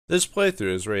This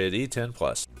playthrough is rated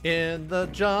E10+. In the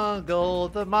jungle,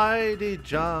 the mighty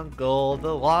jungle,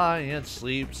 the lion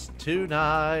sleeps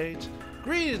tonight.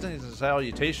 Greetings and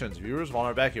salutations, viewers.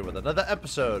 Vauldemare back here with another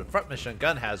episode of Front Mission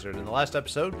Gun Hazard. In the last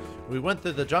episode, we went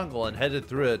through the jungle and headed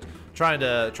through it, trying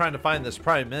to find this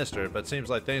Prime Minister, but it seems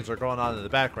like things are going on in the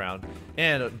background.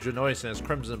 And Janois and his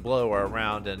Crimson Blow are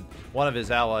around, and one of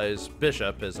his allies,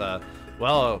 Bishop, is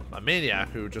well, a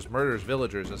maniac who just murders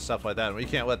villagers and stuff like that, and we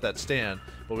can't let that stand.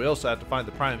 But we also have to find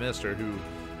the Prime Minister, who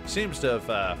seems to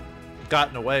have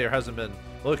gotten away or hasn't been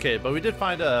located. But we did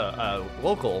find a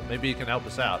local. Maybe he can help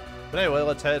us out. But anyway,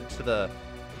 let's head to the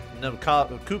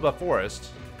Kuba Forest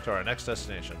to our next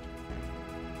destination.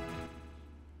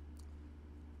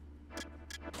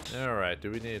 Alright, do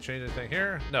we need to change anything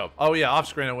here? No. Oh yeah, off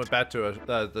screen I went back to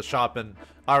the shop in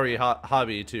Ari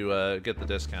Hobby to get the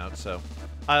discount, so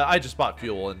I just bought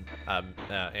fuel and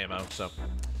ammo, so.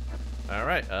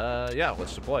 Alright, yeah,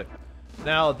 let's deploy.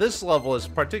 Now, this level is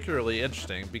particularly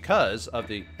interesting because of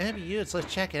the enemy units.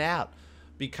 Let's check it out.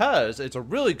 Because it's a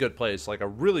really good place, like a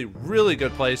really, really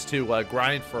good place to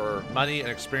grind for money and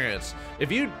experience.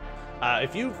 If you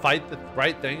fight the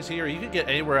right things here, you can get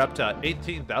anywhere up to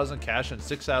 18,000 cash and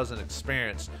 6,000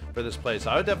 experience for this place.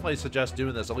 I would definitely suggest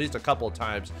doing this at least a couple of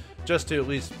times, just to at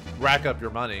least rack up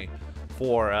your money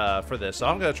for this. So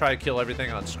I'm gonna try to kill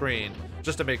everything on screen,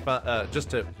 just to make fun,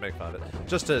 just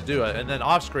to do it, and then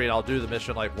off screen I'll do the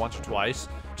mission like once or twice,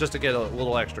 just to get a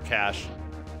little extra cash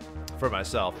for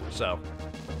myself. So.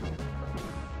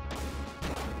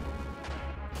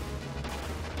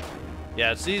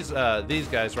 Yeah, it's these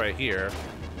guys right here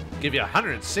give you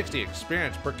 160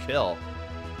 experience per kill,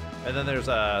 and then there's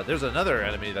another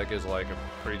enemy that gives like a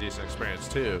pretty decent experience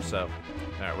too. So,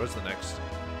 all right, where's the next?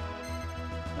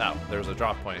 Oh, there's a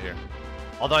drop point here.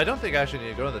 Although I don't think I actually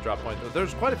need to go to the drop point.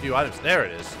 There's quite a few items. There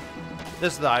it is.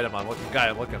 This is the item I'm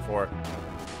looking for.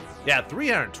 Yeah,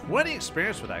 320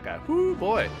 experience for that guy. Whoo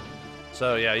boy.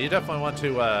 So yeah, you definitely want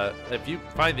to if you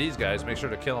find these guys, make sure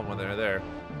to kill them when they're there.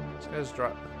 These guys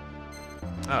drop.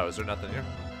 Oh, is there nothing here?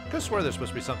 I could swear there's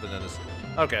supposed to be something in this.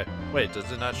 Okay, wait, does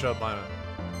it not show up my...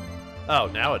 Oh,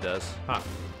 now it does. Huh.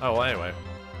 Oh, well, anyway.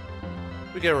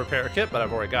 We get a repair kit, but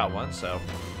I've already got one, so...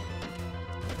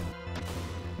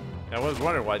 I was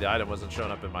wondering why the item wasn't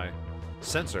showing up in my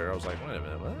sensor. I was like, wait a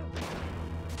minute, what?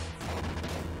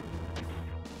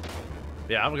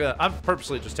 Yeah, I'm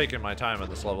purposely just taking my time on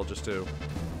this level just to,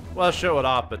 well, show it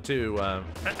off, but to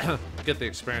get the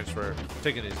experience for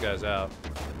taking these guys out.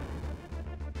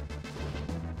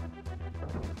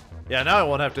 Yeah, now I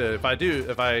won't have to,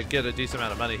 if I get a decent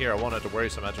amount of money here, I won't have to worry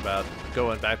so much about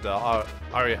going back to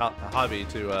Ari Hobby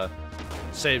to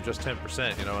save just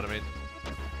 10%, you know what I mean?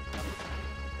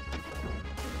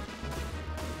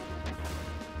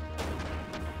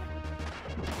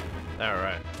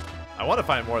 Alright. I want to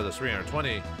find more of the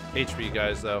 320 HP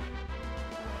guys, though.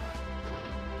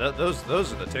 Those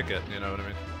are the ticket, you know what I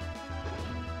mean?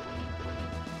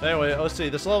 Anyway, let's see.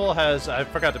 This level has, I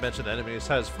forgot to mention the enemies,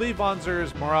 has Flea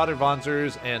Vonzers, Marauder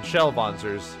Vonzers, and Shell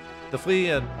Vonzers. The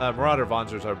Flea and Marauder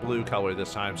Vonzers are blue color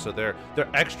this time, so they're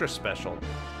extra special.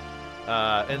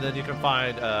 And then you can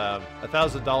find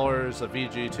 $1,000 of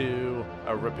VG2,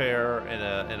 a repair,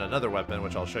 and another weapon,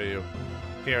 which I'll show you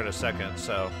here in a second.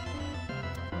 So,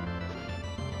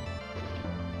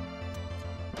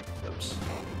 oops.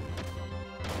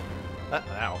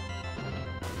 Ow.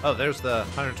 Oh, there's the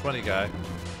 120 guy.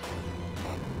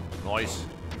 Nice.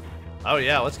 Oh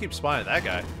yeah, let's keep spying that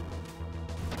guy.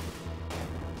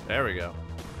 There we go.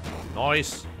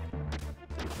 Nice.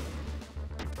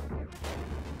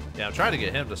 Yeah, I'm trying to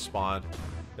get him to spawn,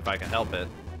 if I can help it.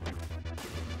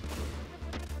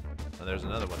 And there's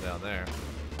another one down there.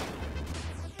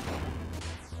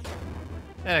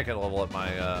 And I can level up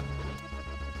my,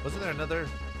 wasn't there another?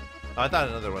 Oh, I thought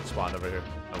another one spawned over here.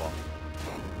 Oh well.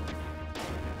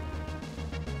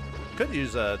 Could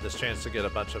use this chance to get a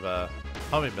bunch of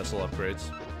homing missile upgrades.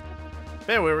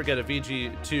 Anyway, we get a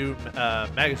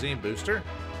VG2 magazine booster.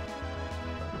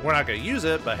 We're not going to use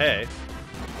it, but hey.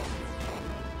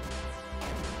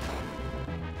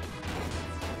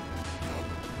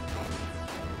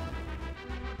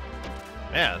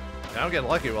 Man, I'm getting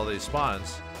lucky with all these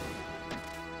spawns.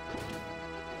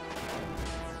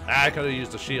 I could have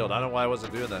used a shield. I don't know why I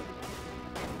wasn't doing that.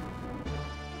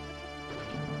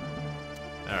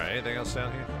 Alright, anything else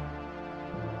down here?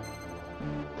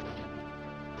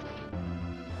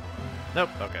 Nope,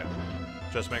 okay.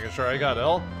 Just making sure I got it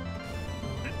all.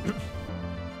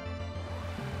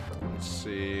 Let's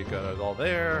see, got it all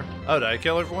there. Oh, did I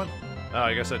kill everyone? Oh,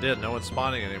 I guess I did. No one's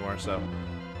spawning anymore, so.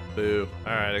 Boo.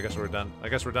 Alright, I guess we're done. I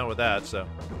guess we're done with that, so.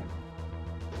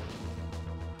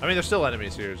 I mean, there's still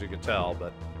enemies here, as you can tell,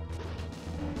 but...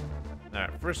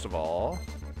 Alright, first of all...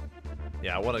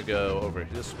 Yeah, I want to go over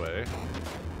this way.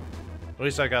 At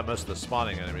least I got most of the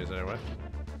spawning enemies anyway.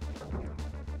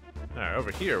 Alright,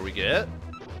 over here we get...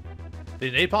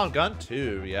 the napalm gun,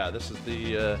 too. Yeah, this is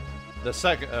the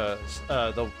second,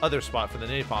 the other spot for the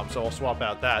napalm, so I'll swap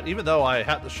out that. Even though I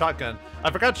have the shotgun...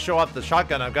 I forgot to show off the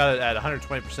shotgun. I've got it at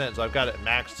 120%, so I've got it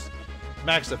max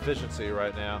efficiency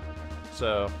right now.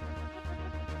 So...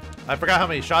 I forgot how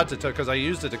many shots it took because I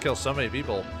used it to kill so many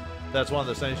people. That's one of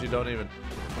those things you don't even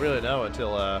really know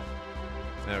until,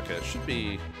 okay, it should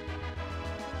be...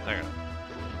 Hang on.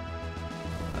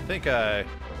 I think there's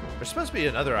supposed to be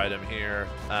another item here.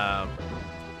 Not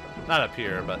up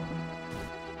here, but...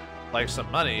 like some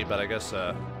money, but I guess,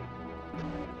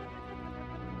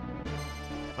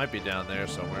 might be down there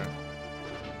somewhere.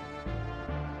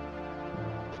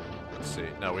 Let's see.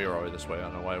 No, we were already this way. I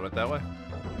don't know why I went that way.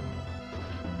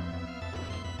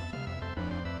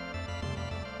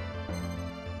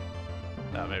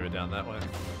 Oh, maybe down that way.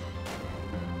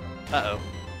 Uh-oh.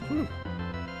 Whew.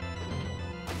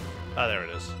 Oh, there it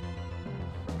is.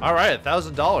 All right,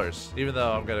 $1,000. Even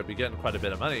though I'm going to be getting quite a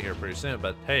bit of money here pretty soon,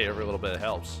 but hey, every little bit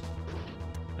helps.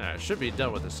 All right, should be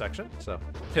done with this section, so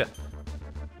yeah.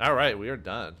 All right, we are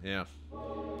done. Yeah.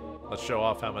 Let's show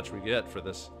off how much we get for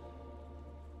this.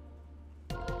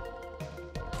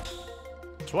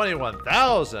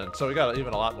 21,000. So we got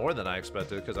even a lot more than I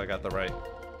expected because I got the right.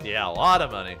 Yeah, a lot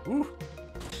of money. Woo.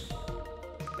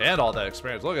 And all that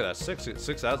experience. Look at that,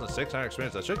 6,600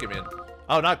 experience. That should give me an...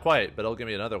 Oh, not quite, but it'll give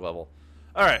me another level.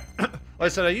 All right. Like I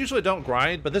said, I usually don't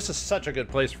grind, but this is such a good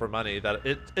place for money that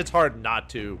it's hard not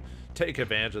to take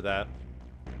advantage of that.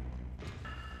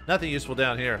 Nothing useful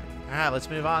down here. Let's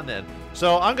move on then.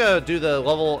 So I'm going to do the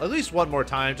level at least one more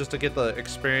time just to get the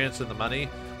experience and the money.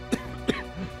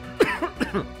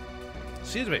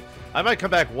 Excuse me. I might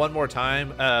come back one more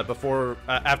time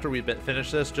after we finish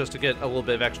this just to get a little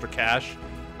bit of extra cash.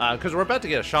 Because we're about to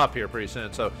get a shop here pretty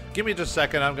soon. So give me just a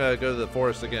second. I'm going to go to the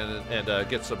forest again and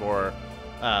get some more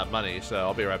money. So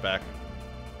I'll be right back.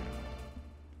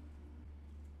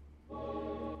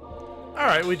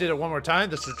 Alright, we did it one more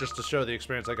time. This is just to show the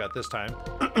experience I got this time.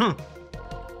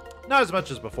 Not as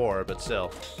much as before, but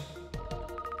still.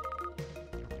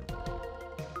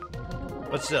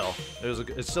 But still,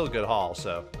 it's still a good haul,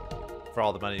 so, for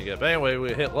all the money you get. But anyway,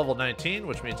 we hit level 19,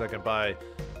 which means I can buy,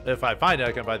 if I find it,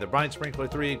 I can buy the Brine Sprinkler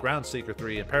 3, Ground Seeker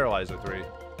 3, and Paralyzer 3.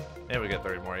 And we get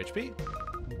 30 more HP.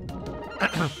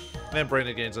 And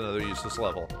Brain gains another useless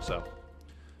level, so.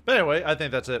 But anyway, I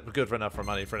think that's it. Good enough for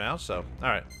money for now, so.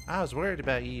 Alright, I was worried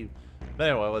about you. But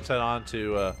anyway, let's head on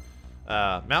to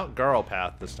Mount Garl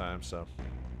Path this time, so.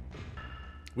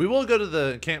 We will go to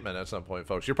the encampment at some point,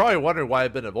 folks. You're probably wondering why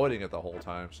I've been avoiding it the whole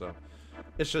time, so.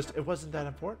 It's just, it wasn't that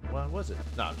important. Well, was it?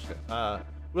 No, I'm just kidding.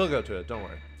 We'll go to it, don't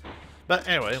worry. But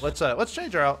anyway, let's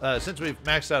change our, since we've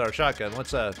maxed out our shotgun,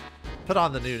 let's put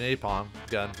on the new napalm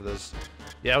gun for this.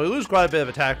 Yeah, we lose quite a bit of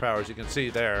attack power, as you can see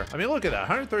there. I mean, look at that,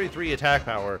 133 attack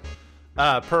power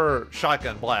per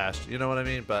shotgun blast, you know what I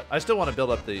mean? But I still want to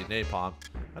build up the napalm.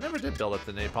 I never did build up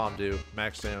the napalm to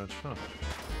max damage. Huh.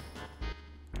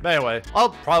 But anyway, I'll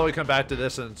probably come back to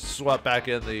this and swap back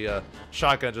in the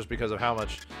shotgun just because of how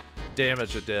much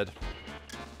damage it did.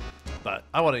 But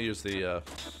I want to use the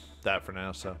that for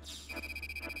now, so.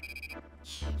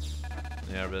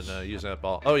 Yeah, I've been using that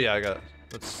ball. Oh yeah, I got,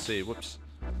 let's see, whoops.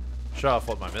 Show off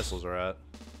what my missiles are at.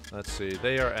 Let's see,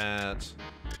 they are at...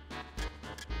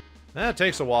 it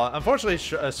takes a while. Unfortunately,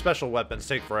 special weapons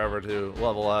take forever to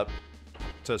level up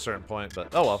to a certain point,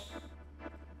 but oh well.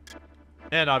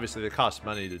 And obviously, they cost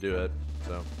money to do it,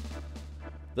 so.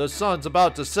 The sun's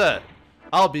about to set.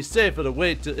 It'll be safer to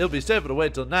wait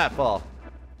till nightfall.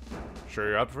 Sure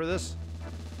you're up for this?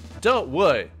 Don't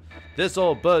worry. This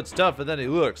old bird's tougher than he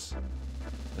looks.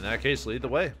 In that case, lead the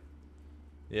way.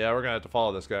 Yeah, we're gonna have to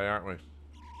follow this guy, aren't we?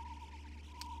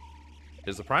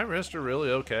 Is the Prime Minister really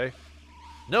okay?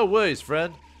 No worries,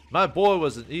 friend. My boy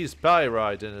was an ace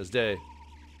pilot in his day.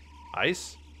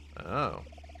 Ice? Oh.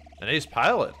 An ace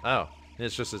pilot? Oh.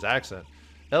 It's just his accent.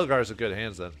 Elgar's in good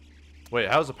hands then. Wait,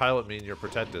 how does a pilot mean you're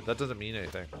protected? That doesn't mean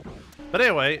anything. But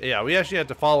anyway, yeah, we actually have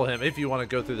to follow him if you want to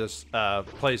go through this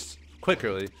place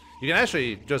quickly. You can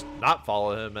actually just not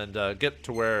follow him and get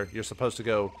to where you're supposed to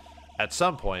go at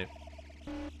some point.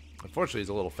 Unfortunately, he's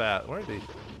a little fat. Where is he?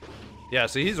 Yeah,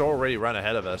 see, he's already run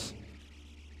ahead of us.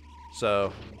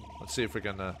 So, let's see if we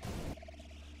can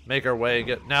make our way.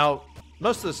 Now,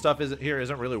 most of the stuff isn't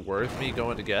really worth me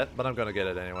going to get, but I'm going to get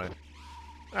it anyway.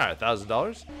 All right,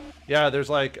 $1,000. Yeah, there's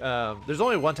like, there's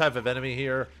only one type of enemy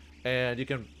here, and you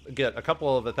can get a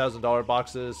couple of $1,000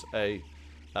 boxes, a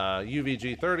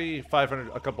UVG 30,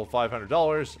 500, a couple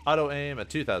 $500, auto aim at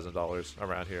 $2,000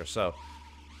 around here. So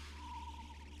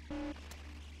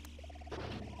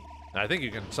I think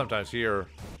you can sometimes hear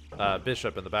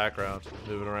Bishop in the background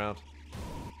moving around.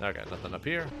 Okay, nothing up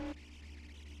here.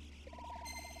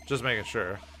 Just making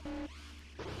sure.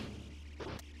 But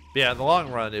yeah, in the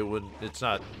long run, it's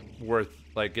not worth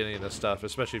like getting this stuff,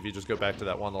 especially if you just go back to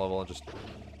that one level and just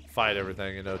fight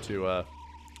everything, you know, to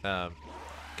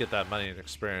get that money and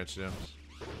experience, you know.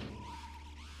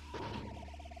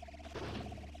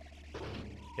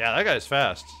 Yeah, that guy's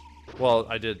fast. Well,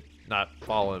 I did not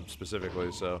follow him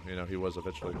specifically, so, you know, he was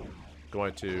eventually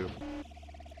going to...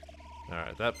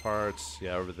 Alright, that part's,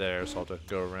 yeah, over there, so I'll have to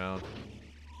go around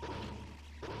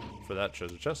for that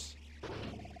treasure chest.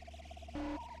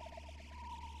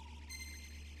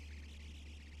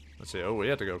 Let's see, oh, we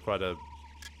have to go quite a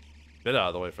bit out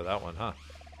of the way for that one, huh?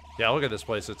 Yeah, look at this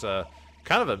place. It's a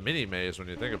kind of a mini maze when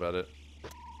you think about it.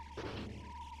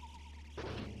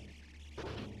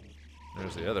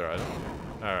 There's the other item.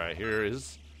 Alright, here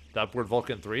is the Upward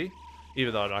Vulcan 3,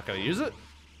 even though I'm not going to use it.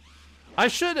 I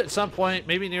should at some point,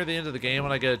 maybe near the end of the game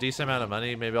when I get a decent amount of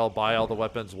money, maybe I'll buy all the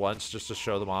weapons once just to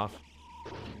show them off.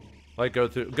 Like go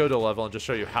to a level and just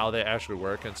show you how they actually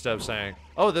work instead of saying,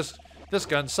 oh, this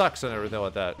gun sucks and everything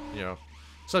like that, you know.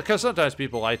 So, because sometimes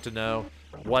people like to know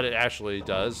what it actually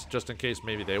does, just in case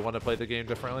maybe they want to play the game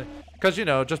differently. Because, you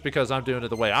know, just because I'm doing it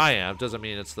the way I am doesn't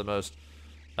mean it's the most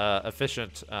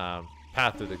efficient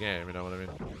path through the game, you know what I mean?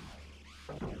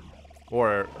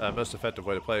 Or most effective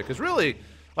way to play it. Because really,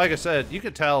 like I said, you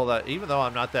can tell that even though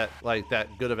I'm not that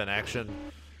good of an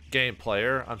action game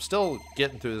player, I'm still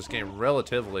getting through this game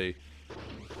relatively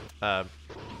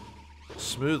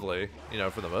smoothly, you know,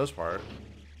 for the most part.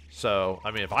 So,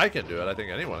 I mean, if I can do it, I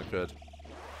think anyone could.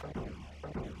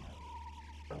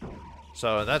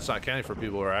 So, and that's not counting for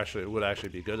people who would actually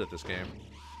be good at this game.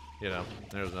 You know,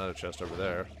 there's another chest over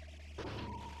there.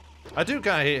 I do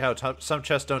kind of hate how some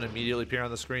chests don't immediately appear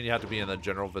on the screen. You have to be in the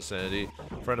general vicinity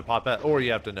for it to pop out, or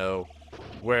you have to know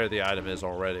where the item is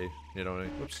already. You know what I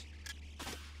mean? Whoops.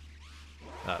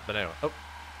 But anyway, oh,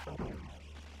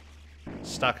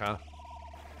 stuck, huh?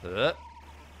 All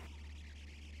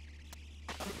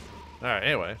right.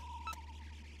 Anyway,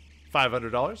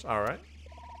 $500. All right.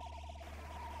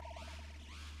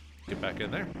 Get back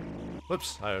in there.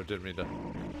 Whoops! I didn't mean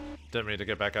to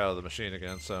get back out of the machine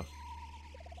again. So.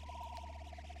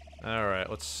 All right.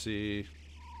 Let's see.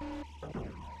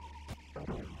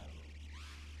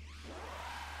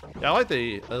 Yeah, I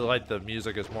like the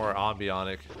music is more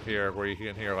ambionic here, where you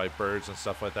can hear like birds and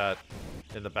stuff like that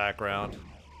in the background.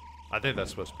 I think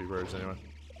that's supposed to be birds anyway.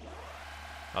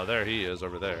 Oh, there he is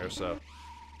over there, so.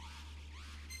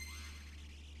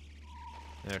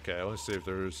 Okay, let's see if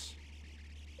there's...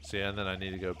 See, and then I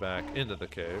need to go back into the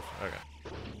cave.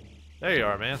 Okay. There you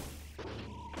are, man.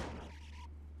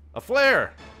 A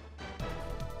flare!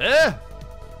 Eh?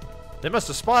 They must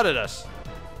have spotted us.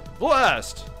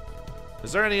 Blast!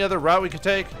 Is there any other route we could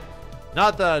take?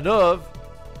 Not that I know of.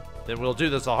 Then we'll do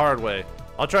this the hard way.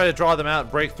 I'll try to draw them out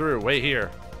and break through. Wait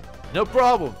here. No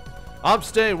problem. I'm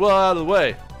staying well out of the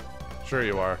way. Sure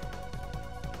you are.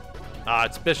 Ah,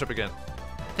 it's Bishop again.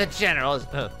 The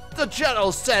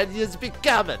general said he's be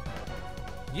coming.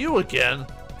 You again?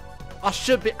 I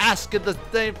should be asking the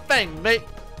same thing, mate.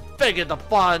 Figured the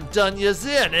fire done yous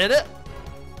in, innit?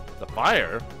 The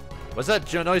fire? Was that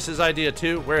Jonoise's idea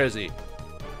too? Where is he?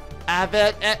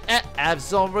 Have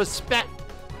some respect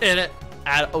in it,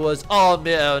 and it was all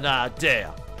my own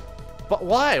idea. But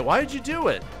why? Why did you do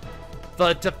it?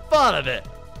 For the fun of it.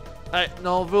 Ain't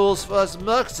no rules for us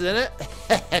mercs in it.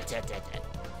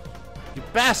 You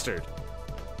bastard.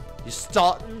 You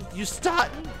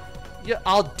starting?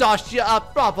 I'll dosh you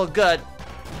up proper good.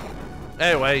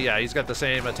 Anyway, yeah, he's got the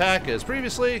same attack as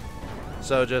previously.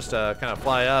 So just kind of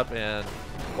fly up and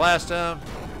blast him.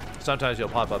 Sometimes you'll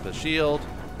pop up his shield.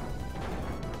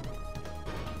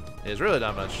 It's really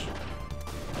not much.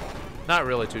 Not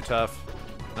really too tough.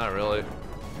 Not really.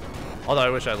 Although I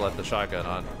wish I'd left the shotgun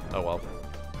on. Oh well.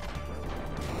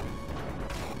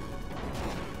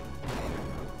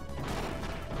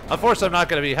 Of course, I'm not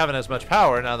going to be having as much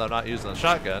power now that I'm not using the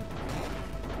shotgun.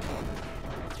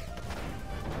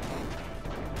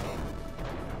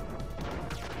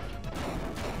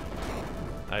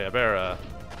 Hey, I better,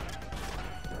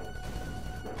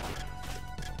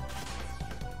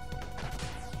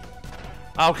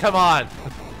 Oh, come on!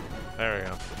 There we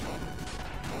go.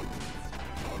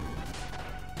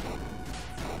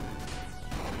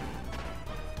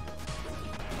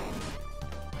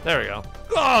 There we go.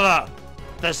 Oh,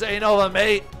 this ain't over,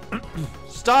 mate!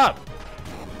 Stop!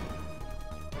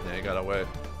 Yeah, he got away.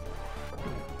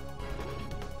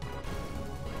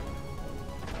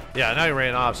 Yeah, now he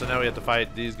ran off, so now we have to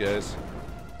fight these guys.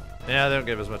 Yeah, they don't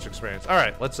give us much experience.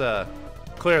 Alright, let's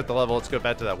clear at the level. Let's go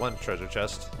back to that one treasure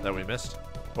chest that we missed.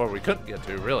 Or we couldn't get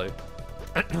to, really.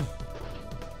 There's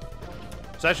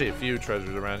actually a few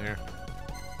treasures around here.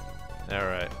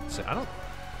 Alright. So I don't...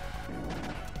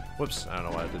 Whoops, I don't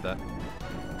know why I did that.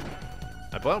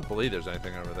 I don't believe there's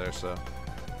anything over there, so...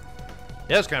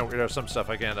 Yeah, it's kind of weird. Some stuff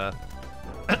I can't,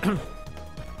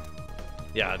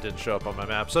 yeah, it didn't show up on my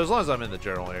map. So as long as I'm in the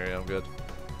general area, I'm good.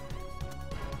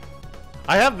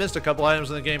 I have missed a couple items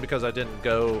in the game because I didn't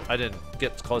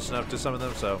get close enough to some of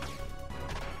them, so...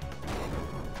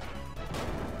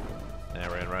 I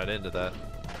ran right into that.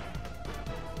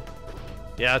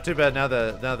 Yeah, too bad now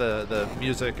the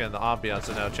music and the ambiance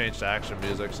are now changed to action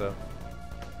music, so...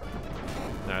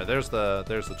 Alright, there's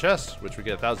the chest, which we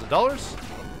get $1,000.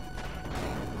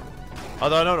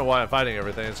 Although I don't know why I'm fighting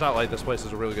everything. It's not like this place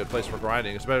is a really good place for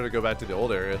grinding. It's better to go back to the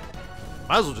old area.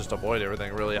 Might as well just avoid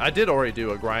everything, really. I did already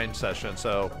do a grind session,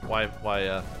 so why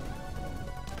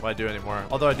do any more?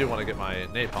 Although I do want to get my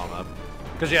napalm up.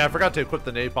 Because, yeah, I forgot to equip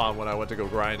the napalm when I went to go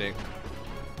grinding.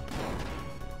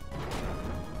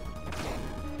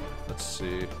 Let's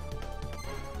see. I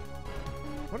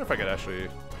wonder if I could actually...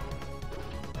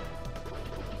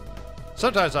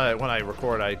 Sometimes when I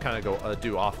record, I kind of go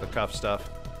do off-the-cuff stuff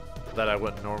that I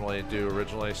wouldn't normally do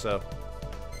originally, so...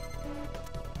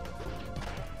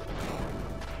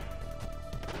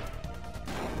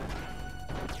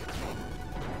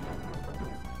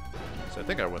 So I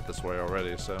think I went this way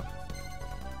already, so...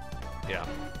 Yeah.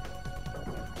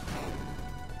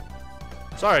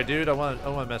 Sorry, dude, I want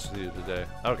to mess with you today.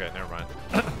 Okay, never mind.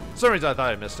 For some reason I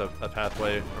thought I missed a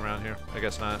pathway around here. I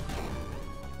guess not.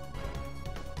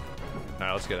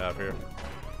 Alright, let's get out of here.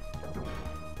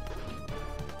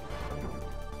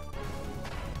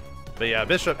 But yeah,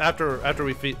 Bishop, after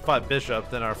we fought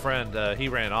Bishop, then our friend, he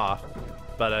ran off.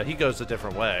 But he goes a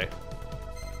different way.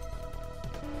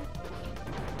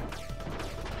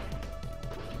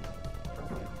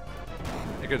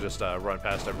 I could just run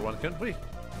past everyone, couldn't we?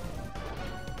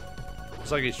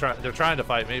 It's like they're trying to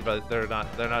fight me, but they're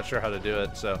not sure how to do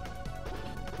it, so.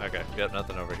 Okay, got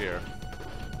nothing over here.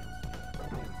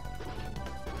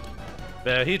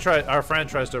 But our friend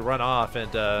tries to run off, and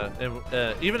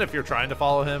even if you're trying to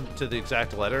follow him to the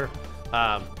exact letter,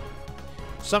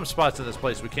 some spots in this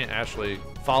place we can't actually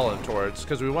follow him towards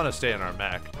because we want to stay in our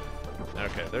mech.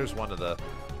 Okay, there's one of the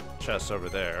chests over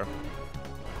there.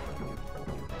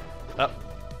 Oh.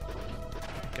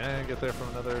 Can I get there from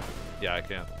another? Yeah, I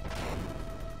can.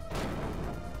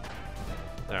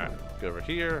 Alright, go over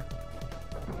here.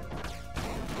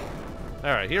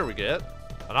 Alright, here we get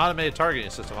an automated targeting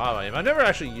system. I've never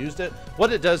actually used it.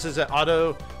 What it does is it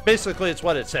basically it's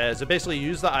what it says. It basically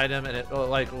uses the item and it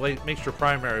like makes your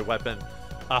primary weapon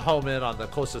home in on the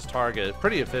closest target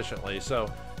pretty efficiently. So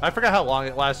I forgot how long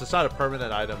it lasts. It's not a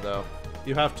permanent item though.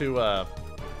 You have to,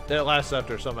 it lasts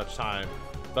after so much time.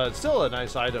 But it's still a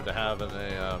nice item to have in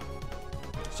a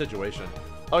situation.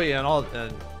 Oh yeah,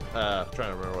 and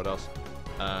trying to remember what else.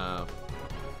 No,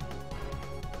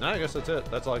 I guess that's it.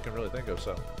 That's all I can really think of,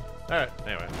 so. Alright,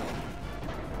 anyway.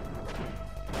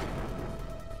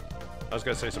 I was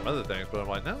gonna say some other things, but I'm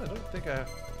like, no, I don't think I have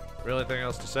really anything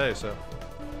else to say, so.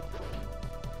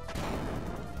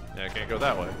 Yeah, I can't go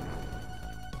that way.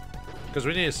 Because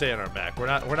we need to stay in our mech. We're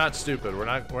not stupid. We're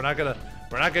not gonna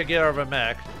get out of a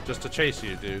mech just to chase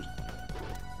you, dude.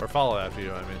 Or follow after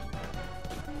you, I mean.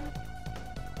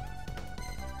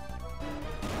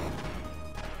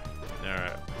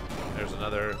 Alright. There's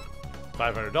another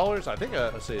 $500. I think,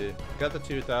 let's see. Got the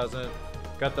 2,000.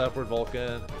 Got the upward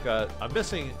Vulcan. I'm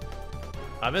missing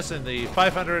the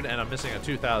 500 and I'm missing a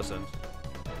 2,000.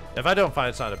 If I don't find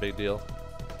it's not a big deal.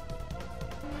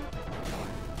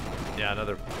 Yeah,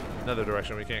 another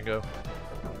direction we can't go.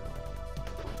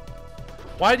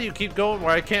 Why do you keep going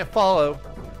where I can't follow?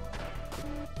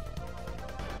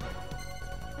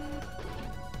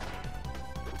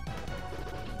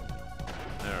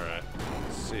 Alright,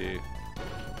 let's see.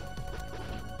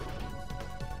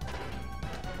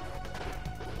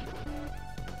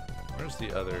 Where's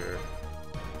the other?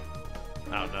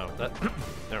 Oh no, that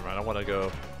never mind, I wanna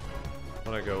go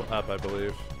up, I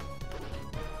believe.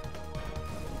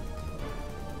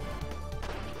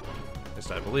 At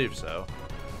least I believe so.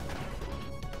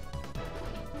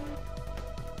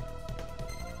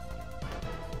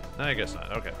 I guess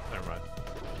not. Okay, never mind.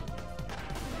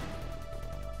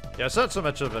 Yeah, it's not so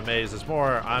much of a maze. It's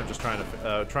more I'm just trying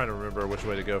to remember which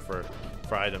way to go for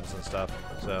items and stuff.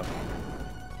 So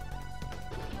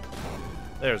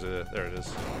there it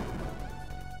is.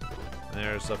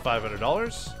 There's the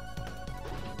 $500.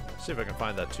 See if I can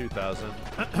find that 2,000.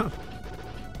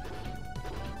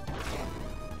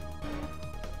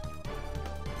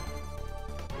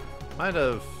 Might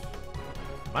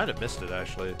have missed it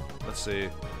actually. Let's see.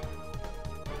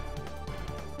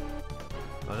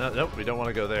 Oh, no, nope, we don't want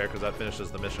to go there because that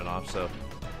finishes the mission off. So,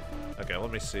 okay,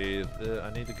 let me see.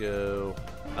 I need to go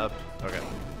up. Okay,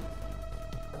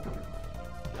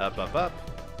 up, up, up.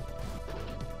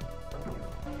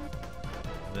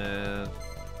 And then,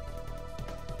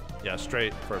 yeah,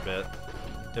 straight for a bit,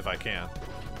 if I can.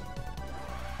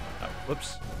 Oh,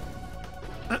 whoops.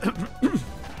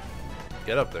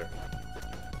 Get up there.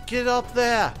 Get up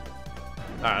there!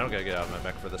 Alright, I'm gonna get out of my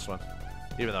mech for this one.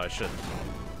 Even though I shouldn't.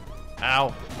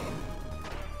 Ow!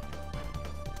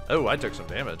 Oh, I took some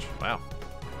damage. Wow.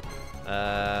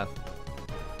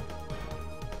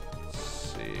 Let's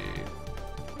see.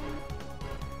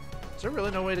 Is there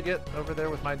really no way to get over there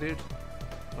with my dude?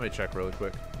 Let me check really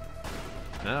quick.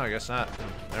 No, I guess not.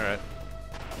 Alright.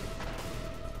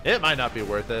 It might not be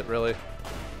worth it, really.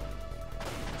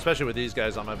 Especially with these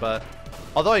guys on my butt.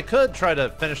 Although I could try to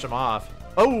finish them off.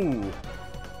 Oh!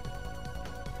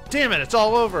 Damn it, it's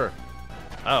all over!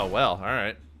 Oh, well,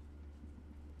 alright.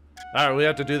 Alright, we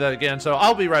have to do that again, so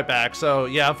I'll be right back. So,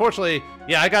 yeah, unfortunately,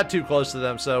 yeah, I got too close to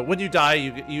them, so when you die,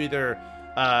 you either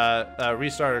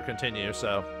restart or continue,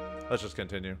 so let's just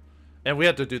continue. And we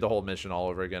have to do the whole mission all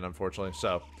over again, unfortunately,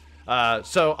 so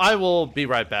I will be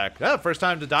right back. First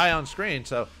time to die on screen,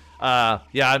 so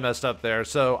yeah, I messed up there.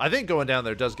 So I think going down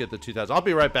there does get the 2,000. I'll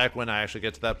be right back when I actually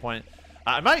get to that point.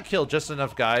 I might kill just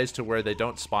enough guys to where they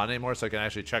don't spawn anymore so I can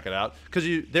actually check it out. Because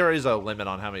there is a limit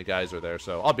on how many guys are there,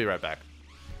 so I'll be right back.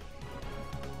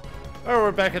 Alright,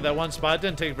 we're back at that one spot. It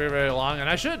didn't take very, very long, and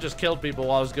I should have just killed people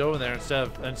while I was going there instead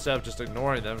of just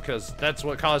ignoring them, because that's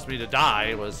what caused me to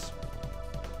die was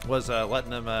letting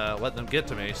them get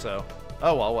to me. So,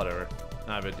 oh well, whatever,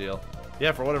 not a big deal.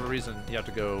 Yeah, for whatever reason, you have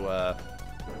to go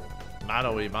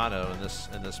mano a mano in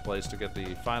this place to get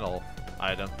the final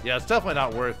item. Yeah, it's definitely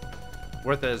not worth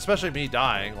it, especially me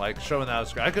dying, like showing that on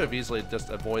screen. I could have easily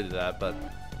just avoided that, but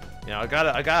you know, I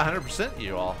got 100%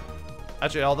 you all.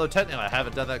 Actually, although technically I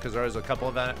haven't done that because there was a couple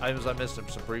of items I missed in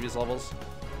some previous levels.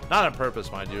 Not on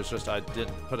purpose, mind you, it's just I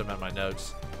didn't put them in my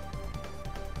notes.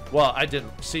 Well, I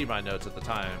didn't see my notes at the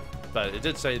time, but it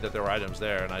did say that there were items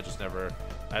there, and I just never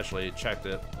actually checked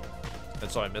it, and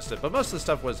so I missed it. But most of the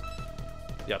stuff was,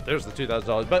 yeah, there's the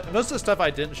 $2,000. But most of the stuff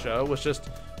I didn't show was just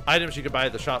items you could buy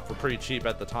at the shop for pretty cheap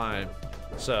at the time.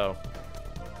 So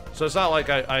it's not like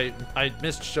I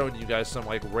missed showing you guys some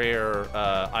like rare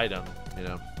item, you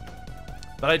know.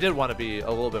 But I did want to be a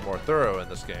little bit more thorough in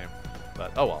this game.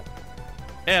 But oh well.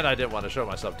 And I didn't want to show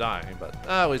myself dying, but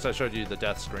at least I showed you the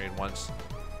death screen once.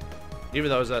 Even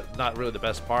though it was not really the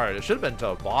best part. It should have been to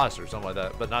a boss or something like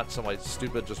that, but not some like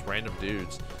stupid just random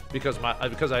dudes. Because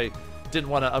I didn't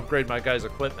want to upgrade my guy's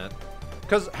equipment.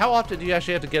 Because how often do you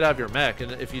actually have to get out of your mech?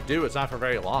 And if you do, it's not for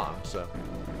very long. So,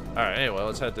 all right. Anyway,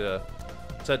 let's head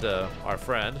to our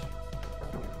friend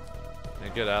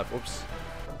and get out. Whoops.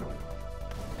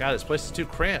 God, this place is too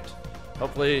cramped.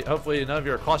 Hopefully none of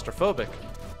you are claustrophobic.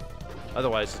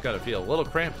 Otherwise, it's gonna feel a little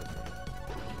cramped.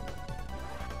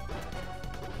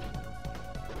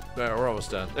 Alright, we're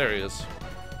almost done. There he is.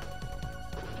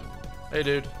 Hey,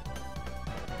 dude.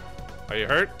 Are you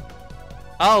hurt?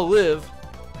 I'll live.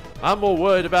 I'm more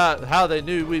worried about how they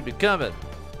knew we'd be coming.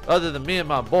 Other than me and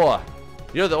my boy.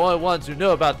 You're the only ones who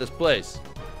know about this place.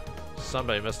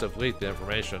 Somebody must have leaked the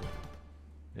information.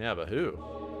 Yeah, but who?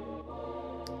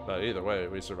 But either way,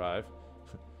 we survive.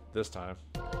 This time.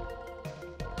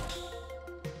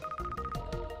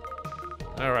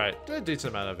 Alright, a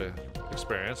decent amount of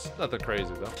experience. Nothing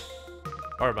crazy, though.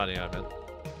 Or money, I meant.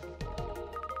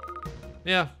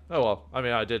 Yeah, oh well. I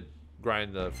mean, I did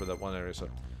grind for that one area, so.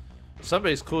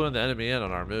 Somebody's cluing the enemy in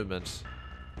on our movements.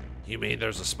 You mean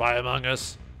there's a spy among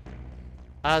us?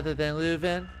 Other than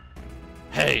Leuven?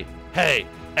 Hey,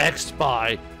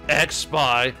 ex-spy,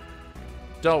 ex-spy.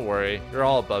 Don't worry, you're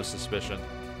all above suspicion.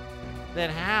 Then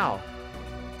how?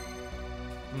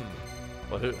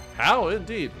 Well, how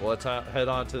indeed? Well, let's head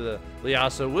on to the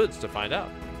Lhasa Woods to find out.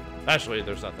 Actually,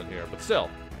 there's nothing here, but still.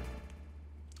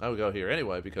 I will go here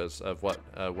anyway because of what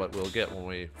we'll get when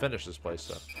we finish this place.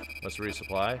 So let's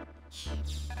resupply.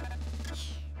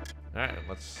 All right,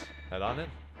 let's head on in.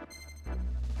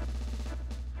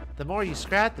 The more you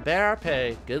scrap, the better our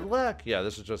pay. Good luck. Yeah,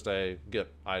 this is just a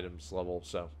get items level,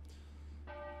 so.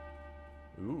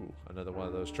 Ooh, another one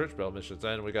of those church bell missions.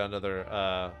 And we got another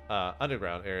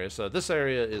underground area. So this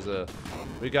area is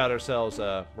we got ourselves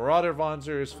Marauder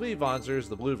Vonzers, Flea Vonzers,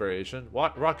 the blue variation,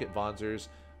 Rocket Vonzers,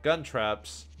 gun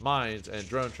traps, mines, and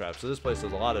drone traps. So this place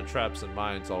has a lot of traps and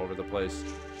mines all over the place.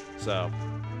 So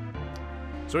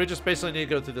we just basically need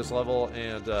to go through this level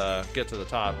and get to the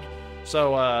top.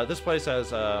 So this place has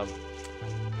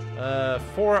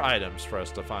 4 items for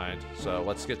us to find. So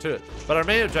let's get to it. But our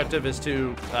main objective is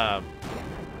to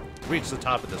reach the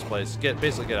top of this place.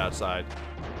 Basically get outside.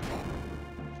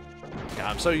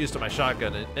 God, I'm so used to my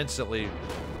shotgun and instantly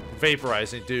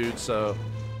vaporizing dudes. So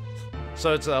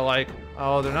it's like,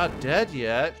 oh, they're not dead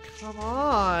yet. Come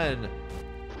on.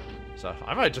 So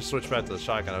I might just switch back to the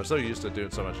shotgun. I was so used to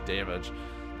doing so much damage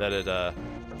that it I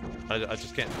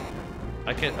just can't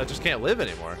live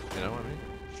anymore. You know what I mean?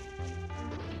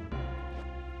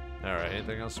 All right.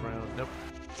 Anything else around? Nope.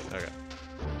 Okay.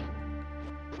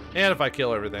 And if I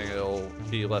kill everything, it'll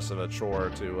be less of a chore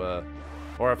to,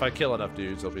 or if I kill enough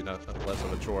dudes, it'll be less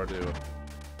of a chore to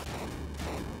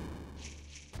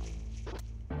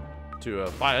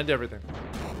find everything.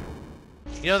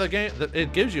 You know, the game,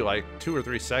 it gives you like 2 or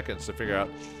 3 seconds to figure out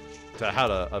how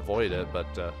to avoid it, but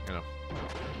you know.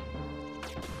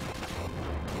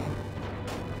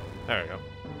 There we go.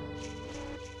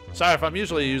 Sorry if I'm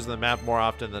usually using the map more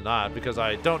often than not, because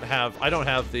I don't have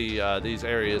the these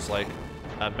areas like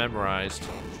memorized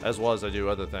as well as I do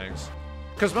other things.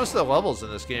 Because most of the levels in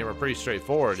this game are pretty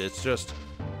straightforward. It's just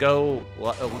go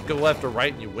left or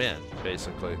right and you win,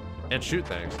 basically, and shoot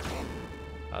things.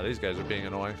 These guys are being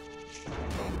annoying.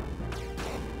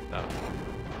 No.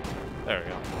 There we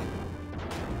go.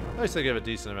 At least they give a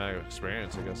decent amount of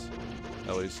experience, I guess.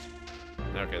 At least.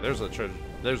 Okay, there's a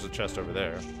chest over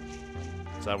there.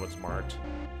 So that one's marked.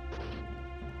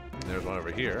 There's one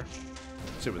over here.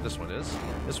 Let's see what this one is.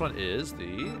 This one is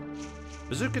the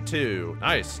Bazooka 2.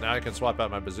 Nice. Now I can swap out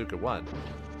my Bazooka 1.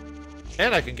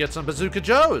 And I can get some Bazooka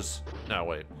Joes. No,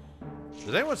 wait.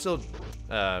 Does anyone still...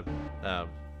 that's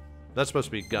supposed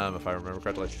to be gum, if I remember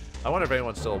correctly. I wonder if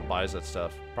anyone still buys that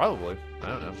stuff. Probably. I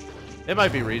don't know. It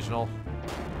might be regional.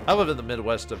 I live in the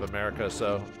Midwest of America,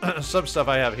 so some stuff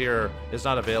I have here is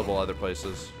not available other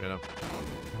places, you know.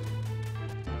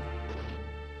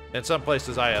 And some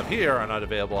places I have here are not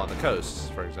available on the coasts,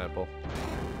 for example.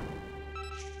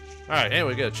 Alright, anyway,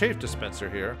 we get a chafe dispenser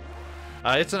here.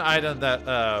 It's an item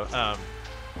that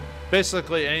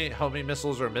basically any homing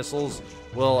missiles or missiles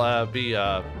will be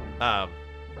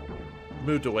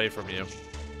moved away from you.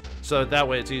 So that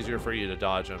way it's easier for you to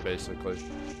dodge them, basically.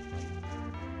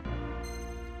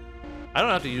 I don't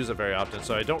have to use it very often,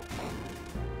 so I don't...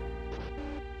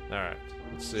 Alright,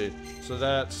 let's see. So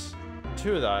that's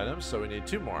 2 of the items, so we need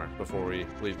 2 more before we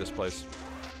leave this place.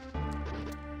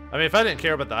 I mean, if I didn't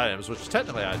care about the items, which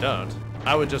technically I don't,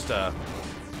 I would just, Alright,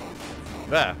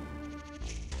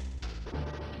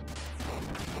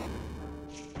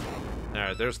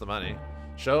 there's the money.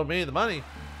 Show me the money!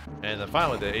 And then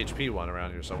finally the HP one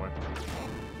around here somewhere.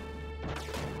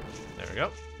 There we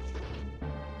go.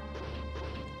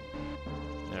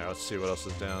 Now let's see what else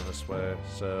is down this way.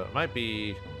 So it might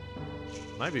be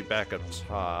back up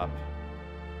top.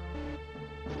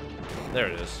 There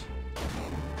it is.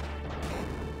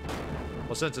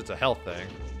 Well, since it's a health thing,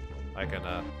 I can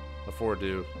afford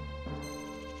to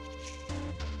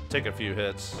take a few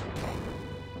hits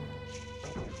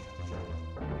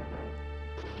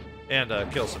and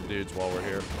kill some dudes while we're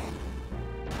here.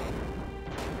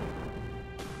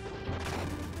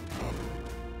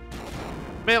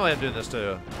 Mainly I'm doing this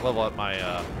to level up my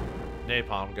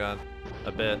napalm gun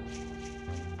a bit.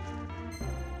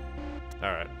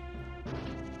 Alright.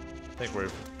 I think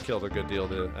we've killed a good deal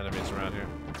of the enemies around here.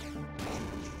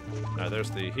 Alright, there's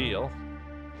the heal.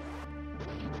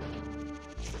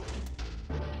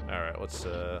 Alright, let's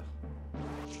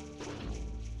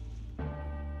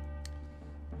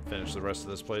finish the rest of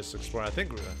this place exploring. I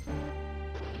think we're gonna...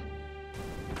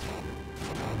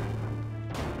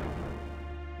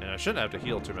 I shouldn't have to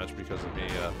heal too much because of me,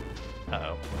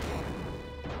 uh-oh.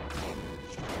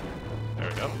 There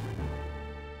we go.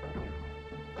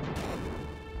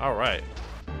 Alright.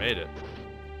 Made it.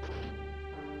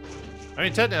 I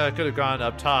mean, technically I could have gone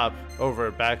up top, over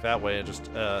back that way, and just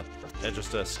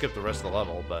skip the rest of the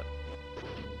level, but...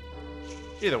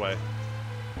 Either way.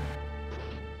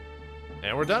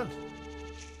 And we're done.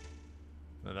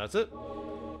 And that's it.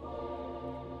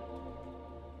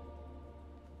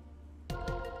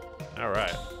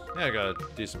 Alright. Yeah, I got a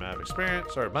decent amount of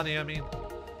experience. Or money, I mean.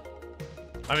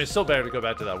 It's still better to go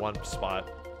back to that one spot.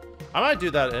 I might do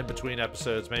that in between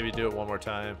episodes. Maybe do it one more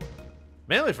time.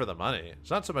 Mainly for the money. It's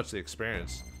not so much the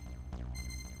experience.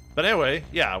 But anyway,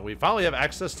 yeah, we finally have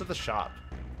access to the shop.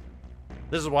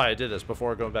 This is why I did this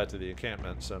before going back to the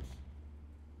encampment, so.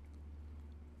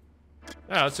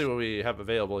 Now, let's see what we have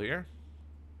available here.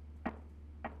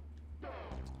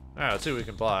 Alright, let's see what we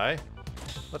can buy.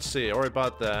 Let's see, already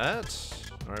bought that.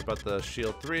 Already bought the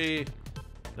Shield 3.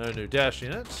 No new dash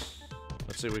units.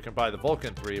 Let's see, we can buy the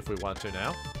Vulcan 3 if we want to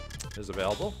now. Is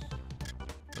available.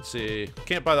 Let's see,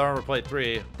 can't buy the Armor Plate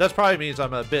 3. That probably means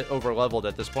I'm a bit over leveled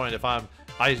at this point if I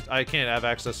can't have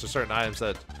access to certain items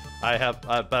that I have,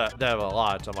 but they have a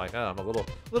lot. So I'm like, oh, I'm a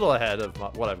little ahead of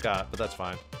what I've got, but that's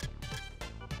fine.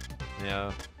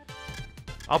 Yeah.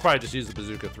 I'll probably just use the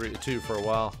Bazooka 2 for a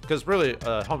while. Because really,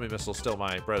 homing missile's still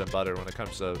my bread and butter when it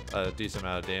comes to a decent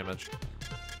amount of damage.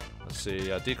 Let's see,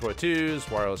 Decoy 2s,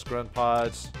 wireless grunt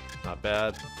pods. Not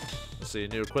bad. Let's see,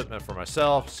 new equipment for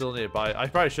myself. Still need to buy, I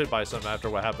probably should buy some after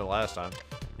what happened last time.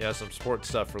 Yeah, some support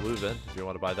stuff for Leuven, if you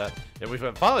want to buy that. And we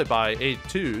can finally buy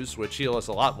 8-2s, which heal us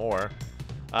a lot more.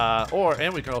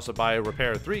 And we can also buy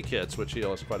Repair 3 kits, which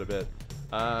heal us quite a bit.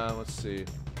 Let's see.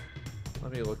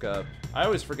 Let me look up. I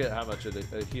always forget how much it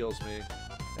heals me,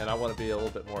 and I want to be a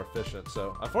little bit more efficient.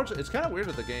 So, unfortunately, it's kind of weird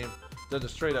that the game doesn't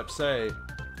straight up say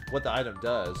what the item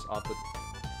does off the...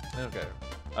 Okay.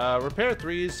 Repair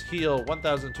 3s heal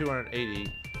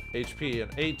 1,280 HP,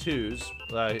 and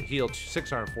A2s heal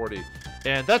 640.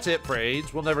 And that's it for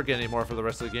AIDS. We'll never get any more for the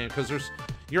rest of the game, because there's...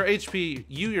 Your HP,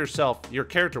 you yourself, your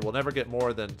character will never get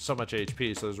more than so much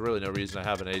HP, so there's really no reason to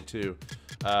have an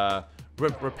A2.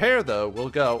 Repair, though, will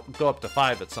go up to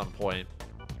 5 at some point.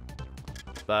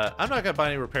 But I'm not going to buy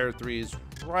any Repair 3s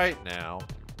right now.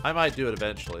 I might do it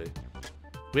eventually.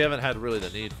 We haven't had really the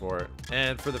need for it.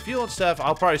 And for the fuel and stuff,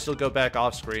 I'll probably still go back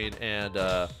off screen and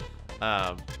go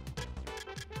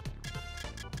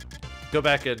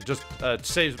back and just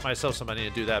save myself some money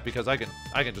and do that, because I can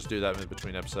just do that in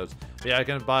between episodes. But yeah, I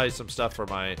can buy some stuff for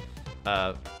my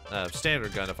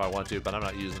standard gun if I want to, but I'm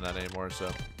not using that anymore.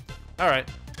 So, all right.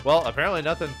 Well, apparently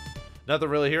nothing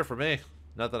really here for me.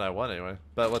 Nothing I want anyway.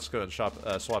 But let's go and swap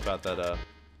out that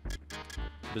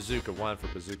Bazooka 1 for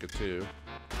Bazooka 2.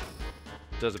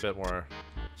 Does a bit more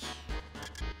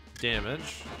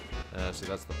damage. See,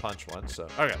 that's the punch one. So,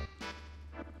 okay.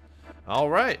 All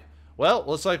right. Well,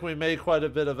 looks like we made quite a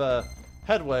bit of a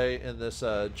headway in this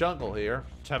jungle here.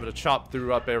 Just having to chop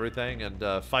through up everything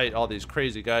and fight all these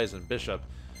crazy guys in Bishop.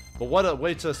 But what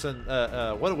awaits us in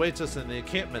the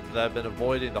encampment that I've been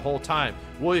avoiding the whole time?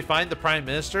 Will we find the Prime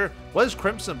Minister? What is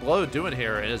Crimson Blow doing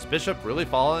here? And is Bishop really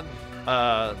following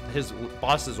his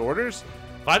boss's orders?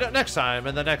 Find out next time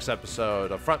in the next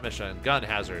episode of Front Mission Gun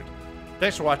Hazard.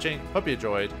 Thanks for watching. Hope you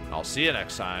enjoyed. I'll see you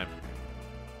next time.